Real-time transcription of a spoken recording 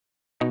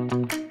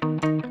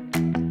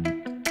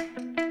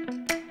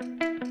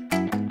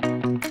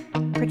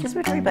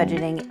Participatory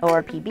budgeting,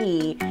 or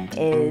PB,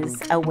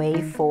 is a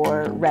way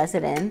for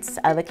residents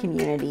of a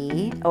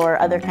community or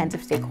other kinds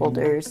of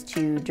stakeholders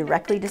to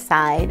directly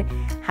decide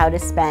how to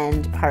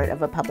spend part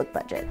of a public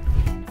budget.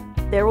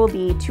 There will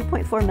be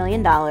 $2.4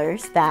 million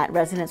that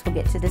residents will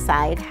get to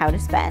decide how to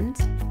spend.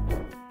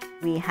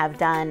 We have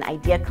done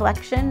idea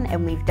collection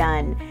and we've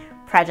done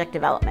project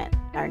development.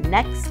 Our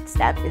next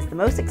step is the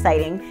most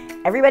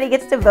exciting. Everybody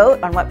gets to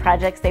vote on what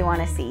projects they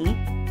want to see.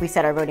 We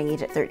set our voting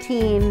age at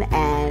 13,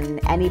 and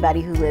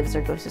anybody who lives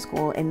or goes to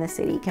school in the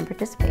city can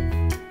participate.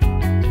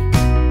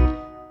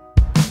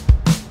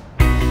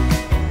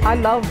 I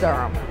love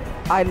Durham.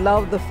 I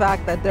love the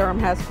fact that Durham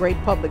has great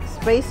public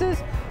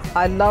spaces.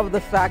 I love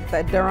the fact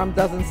that Durham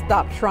doesn't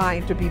stop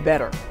trying to be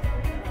better.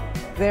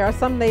 There are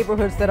some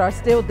neighborhoods that are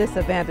still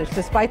disadvantaged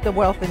despite the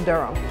wealth in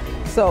Durham.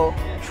 So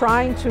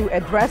trying to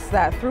address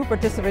that through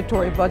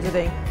participatory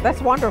budgeting, that's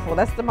wonderful.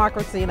 That's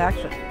democracy in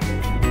action.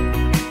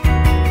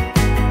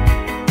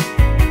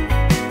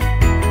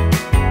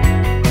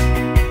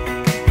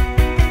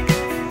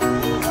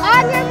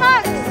 On your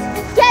marks,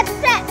 get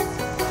set,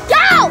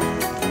 go!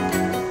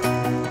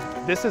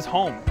 This is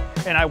home,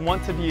 and I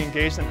want to be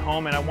engaged in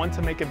home, and I want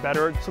to make it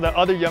better so that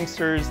other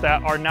youngsters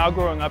that are now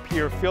growing up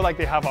here feel like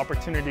they have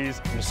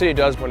opportunities. The city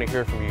does want to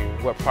hear from you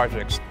what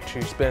projects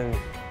to spend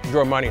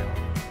your money on.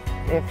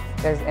 If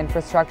there's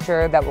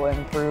infrastructure that will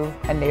improve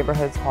a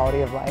neighborhood's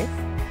quality of life,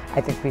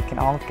 I think we can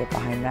all get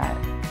behind that.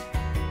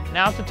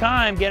 Now's the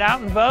time, get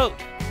out and vote.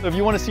 If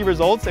you want to see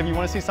results, if you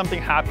want to see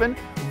something happen,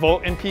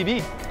 vote in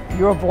PB.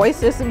 Your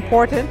voice is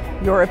important,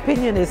 your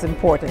opinion is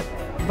important.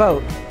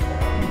 Vote.